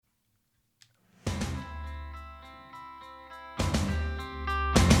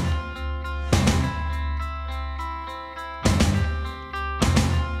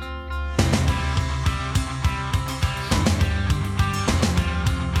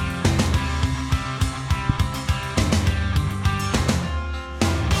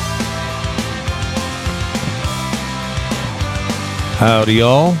Howdy,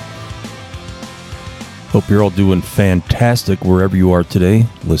 y'all. Hope you're all doing fantastic wherever you are today,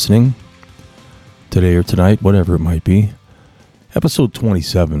 listening. Today or tonight, whatever it might be. Episode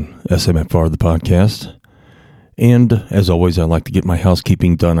 27, SMFR, the podcast. And as always, I like to get my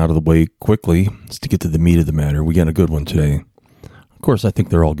housekeeping done out of the way quickly to get to the meat of the matter. We got a good one today. Of course, I think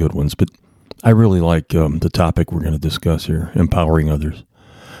they're all good ones, but I really like the topic we're going to discuss here, empowering others.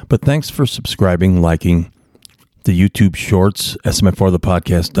 But thanks for subscribing, liking the YouTube shorts,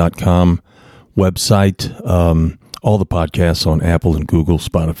 smfrthepodcast.com website, all the podcasts on Apple and Google,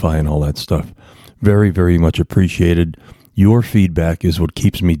 Spotify, and all that stuff. Very, very much appreciated. Your feedback is what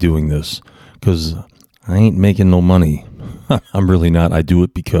keeps me doing this, because I ain't making no money. I'm really not. I do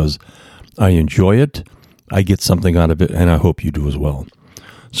it because I enjoy it, I get something out of it, and I hope you do as well.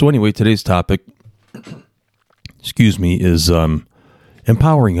 So anyway, today's topic, is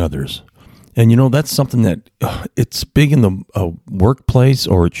empowering others. And, you know, that's something that it's big in the workplace,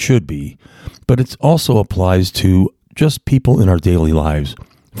 or it should be, but it also applies to just people in our daily lives,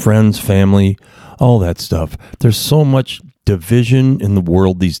 friends, family, all that stuff. There's so much division in the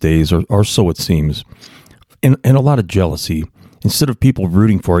world these days, or so it seems, and a lot of jealousy. Instead of people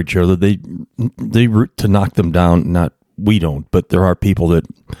rooting for each other, they root to knock them down. We don't, but there are people that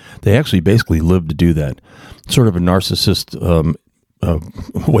they actually basically live to do that. Sort of a narcissist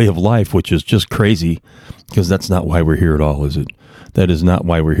way of life, which is just crazy, because that's not why we're here at all, is it? That is not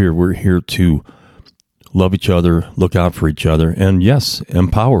why we're here. We're here to love each other, look out for each other, and yes,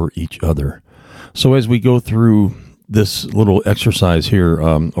 empower each other. So as we go through this little exercise here,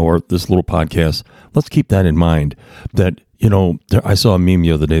 or this little podcast, let's keep that in mind. That, you know, I saw a meme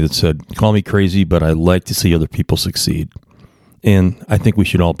the other day that said, "Call me crazy, but I like to see other people succeed." And I think we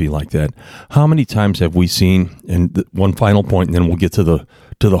should all be like that. How many times have we seen, and one final point, and then we'll get to the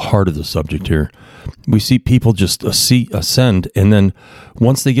heart of the subject here. We see people just ascend, and then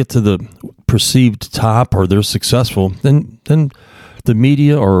once they get to the perceived top, or they're successful, then the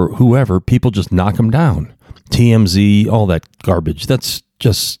media or whoever, people just knock them down. TMZ, all that garbage. That's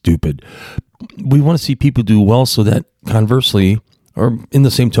just stupid. We want to see people do well so that conversely, or in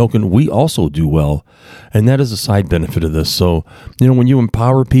the same token, we also do well. And that is a side benefit of this. So, you know, when you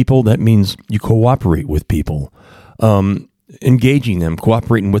empower people, that means you cooperate with people, engaging them,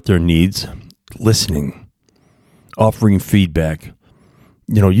 cooperating with their needs, listening, offering feedback.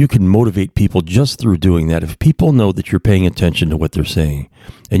 You know, you can motivate people just through doing that. If people know that you're paying attention to what they're saying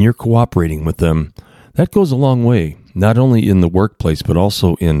and you're cooperating with them, that goes a long way, not only in the workplace, but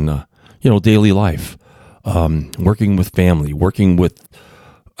also in, daily life. Working with family, working with,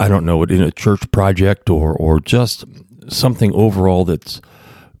 I don't know, in a church project, or just something overall it's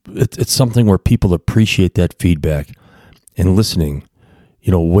something where people appreciate that feedback and listening,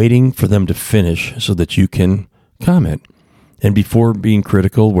 waiting for them to finish so that you can comment. And before being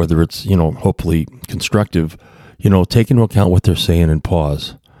critical, whether it's, hopefully constructive, take into account what they're saying and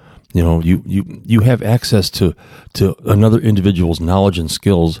pause. You have access to another individual's knowledge and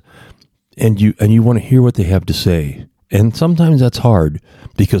skills, and you want to hear what they have to say. And sometimes that's hard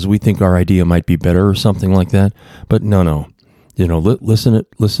because we think our idea might be better or something like that. But no. Listen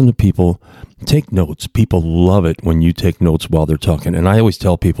to people. Take notes. People love it when you take notes while they're talking. And I always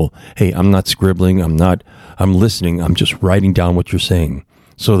tell people, hey, I'm not scribbling. I'm listening. I'm just writing down what you're saying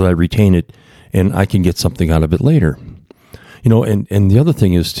so that I retain it and I can get something out of it later. And the other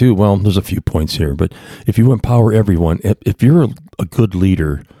thing is too, well, there's a few points here, but if you empower everyone, if you're a good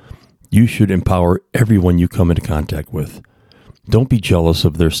leader, you should empower everyone you come into contact with. Don't be jealous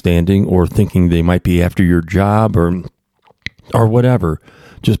of their standing or thinking they might be after your job or whatever,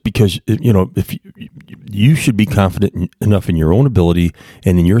 just because, if you should be confident enough in your own ability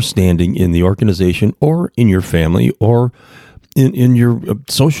and in your standing in the organization or in your family or in your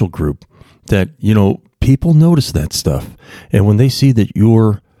social group that, people notice that stuff. And when they see that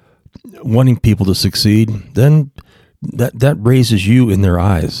you're wanting people to succeed, then that raises you in their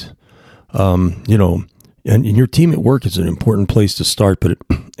eyes. And your team at work is an important place to start. But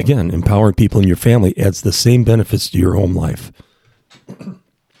again, empowering people in your family adds the same benefits to your home life.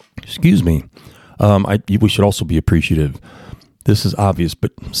 Excuse me. We should also be appreciative. This is obvious,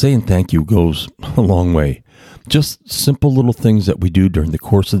 but saying thank you goes a long way. Just simple little things that we do during the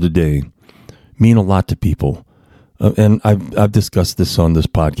course of the day mean a lot to people. And I've discussed this on this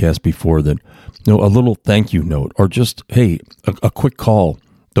podcast before, that a little thank you note, or just, hey, a quick call.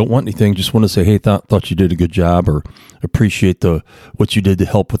 Don't want anything, just want to say, hey, thought you did a good job, or appreciate what you did to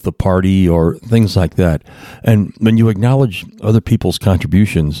help with the party, or things like that. And when you acknowledge other people's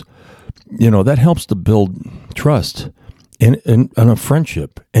contributions, that helps to build trust and a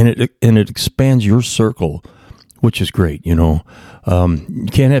friendship, and it expands your circle which is great. You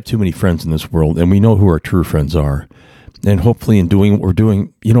can't have too many friends in this world, and we know who our true friends are. And hopefully in doing what we're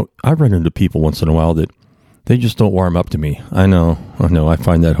doing, I run into people once in a while that they just don't warm up to me. I know. I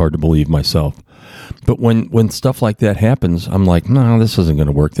find that hard to believe myself. But when stuff like that happens, I'm like, no, this isn't going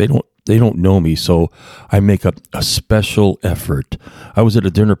to work. They don't know me, so I make up a special effort. I was at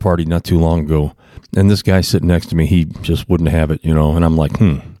a dinner party not too long ago, and this guy sitting next to me, he just wouldn't have it, and I'm like,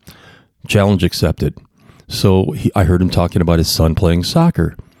 challenge accepted. So I heard him talking about his son playing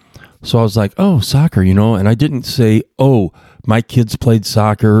soccer. So I was like, oh, soccer, and I didn't say, oh, my kids played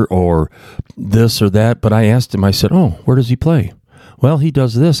soccer or this or that, but I asked him, I said, oh, where does he play? Well, he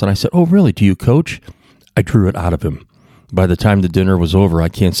does this. And I said, oh, really? Do you coach? I drew it out of him. By the time the dinner was over, I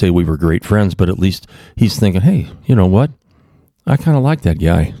can't say we were great friends, but at least he's thinking, hey, you know what? I kind of like that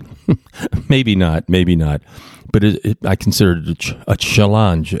guy. Maybe not. But I considered it a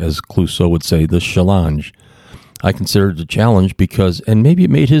challenge, as Clouseau would say, the challenge. I considered it a challenge and maybe it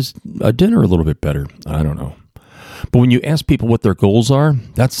made his dinner a little bit better. I don't know. But when you ask people what their goals are,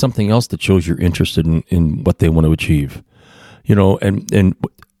 that's something else that shows you're interested in what they want to achieve. And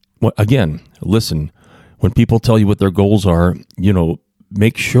again, listen, when people tell you what their goals are,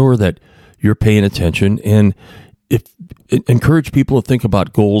 make sure that you're paying attention and encourage people to think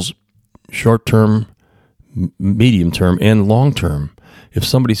about goals short-term, medium-term, and long-term. If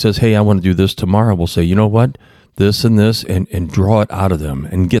somebody says, hey, I want to do this tomorrow, we'll say, you know what, this and this, and draw it out of them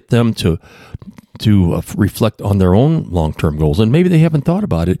and get them to reflect on their own long-term goals. And maybe they haven't thought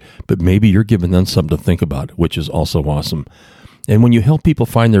about it, but maybe you're giving them something to think about, which is also awesome. And when you help people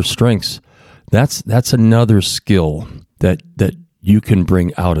find their strengths, that's another skill that you can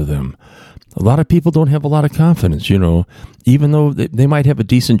bring out of them. A lot of people don't have a lot of confidence, even though they might have a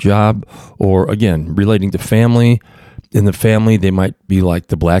decent job, or again, relating to family. In the family, they might be like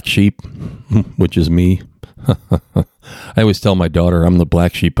the black sheep, which is me. I always tell my daughter I'm the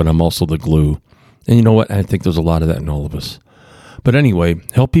black sheep, but I'm also the glue. And you know what? I think there's a lot of that in all of us. But anyway,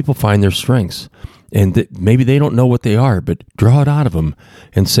 help people find their strengths. And maybe they don't know what they are, but draw it out of them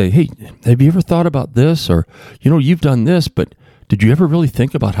and say, hey, have you ever thought about this? Or, you've done this, but did you ever really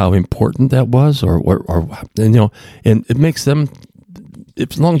think about how important that was? Or and it makes them,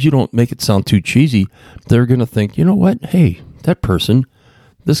 as long as you don't make it sound too cheesy, they're going to think, you know what? Hey, that person,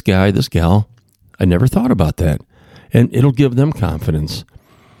 this guy, this gal, I never thought about that. And it'll give them confidence.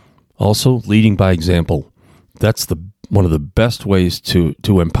 Also, leading by example. That's one of the best ways to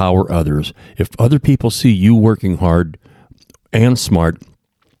empower others. If other people see you working hard and smart,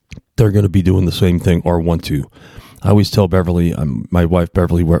 they're going to be doing the same thing or want to. I always tell Beverly, my wife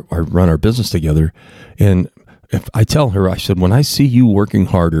Beverly, I run our business together, and if I tell her, I said, when I see you working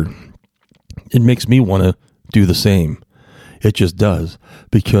harder, it makes me want to do the same. It just does,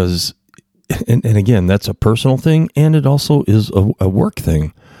 because, and again, that's a personal thing, and it also is a work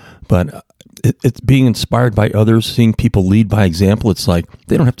thing. But it's being inspired by others, seeing people lead by example. It's like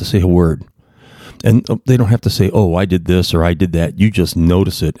they don't have to say a word, and they don't have to say, "Oh, I did this" or "I did that." You just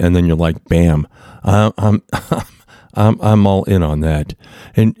notice it, and then you're like, "Bam, I'm all in on that."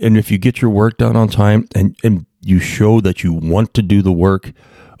 And if you get your work done on time, and you show that you want to do the work,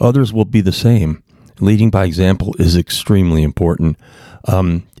 others will be the same. Leading by example is extremely important,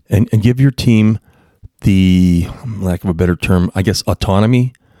 and give your team the, lack of a better term, I guess,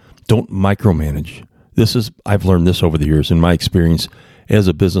 autonomy. Don't micromanage. I've learned this over the years in my experience as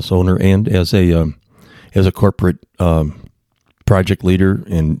a business owner and as a corporate project leader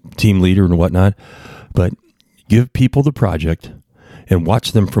and team leader and whatnot. But give people the project and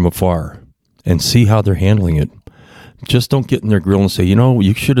watch them from afar and see how they're handling it. Just don't get in their grill and say,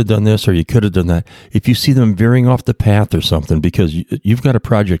 you should have done this or you could have done that. If you see them veering off the path or something because you've got a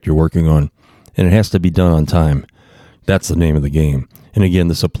project you're working on and it has to be done on time, that's the name of the game. And again,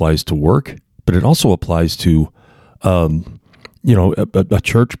 this applies to work, but it also applies to, a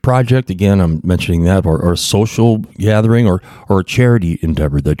church project. Again, I'm mentioning that, or a social gathering, or a charity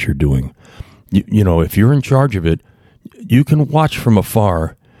endeavor that you're doing. If you're in charge of it, you can watch from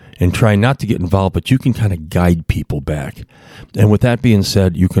afar and try not to get involved, but you can kind of guide people back. And with that being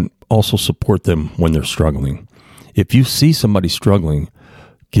said, you can also support them when they're struggling. If you see somebody struggling,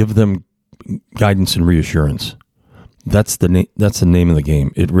 give them guidance and reassurance. That's the name of the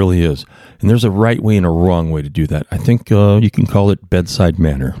game. It really is. And there's a right way and a wrong way to do that. I think you can call it bedside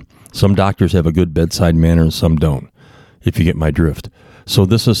manner. Some doctors have a good bedside manner and some don't, if you get my drift. So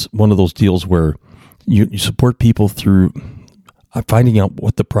this is one of those deals where you support people through finding out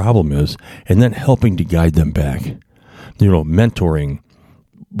what the problem is and then helping to guide them back. Mentoring,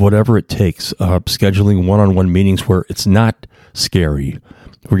 whatever it takes, scheduling one-on-one meetings where it's not scary.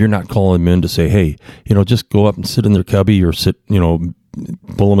 where you're not calling them in to say, hey, just go up and sit in their cubby or sit,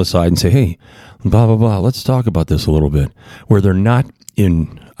 pull them aside and say, hey, blah, blah, blah, let's talk about this a little bit. Where they're not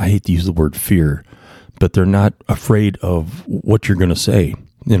in, I hate to use the word fear, but they're not afraid of what you're going to say,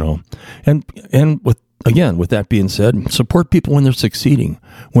 And with that being said, support people when they're succeeding.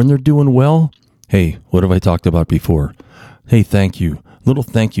 When they're doing well, hey, what have I talked about before? Hey, thank you. Little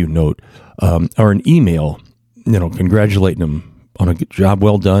thank you note or an email, congratulating them on a job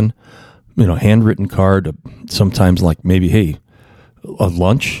well done, handwritten card, sometimes like maybe, hey, a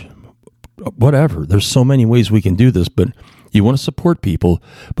lunch, whatever. There's so many ways we can do this, but you want to support people.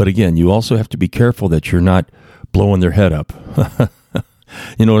 But again, you also have to be careful that you're not blowing their head up.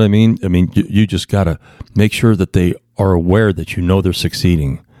 You know what I mean? I mean, you just got to make sure that they are aware that they're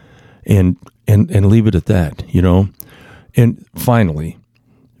succeeding and leave it at that, And finally,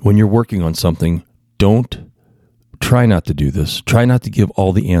 when you're working on something, try not to do this. Try not to give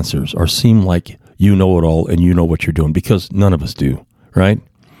all the answers or seem like you know it all and you know what you're doing, because none of us do, right?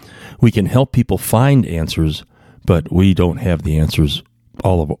 We can help people find answers, but we don't have the answers.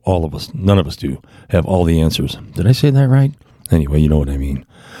 All of us, none of us do have all the answers. Did I say that right? Anyway, you know what I mean.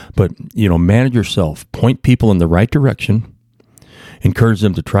 But, manage yourself. Point people in the right direction. Encourage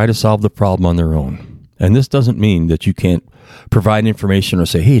them to try to solve the problem on their own. And this doesn't mean that you can't provide information or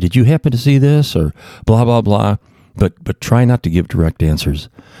say, hey, did you happen to see this? Or blah, blah, blah. But try not to give direct answers.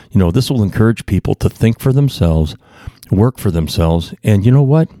 This will encourage people to think for themselves, work for themselves. And you know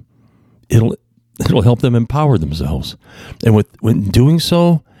what? It'll help them empower themselves. And when doing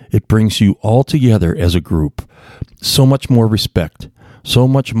so, it brings you all together as a group. So much more respect. So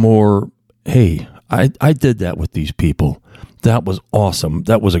much more, hey, I did that with these people. That was awesome.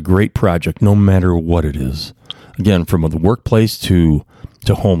 That was a great project, no matter what it is. Again, from the workplace to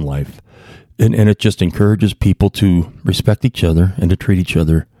home life. And it just encourages people to respect each other and to treat each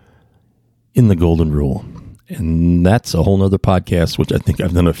other in the golden rule. And that's a whole nother podcast, which I think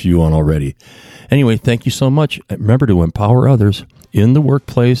I've done a few on already. Anyway, thank you so much. Remember to empower others in the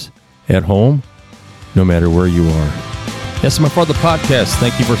workplace, at home, no matter where you are. That's my part of the podcast.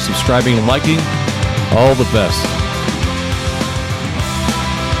 Thank you for subscribing and liking. All the best.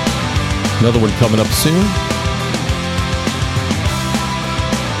 Another one coming up soon.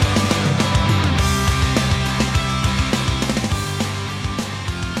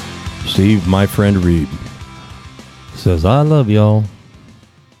 Steve, my friend Reed, says, I love y'all.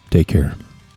 Take care.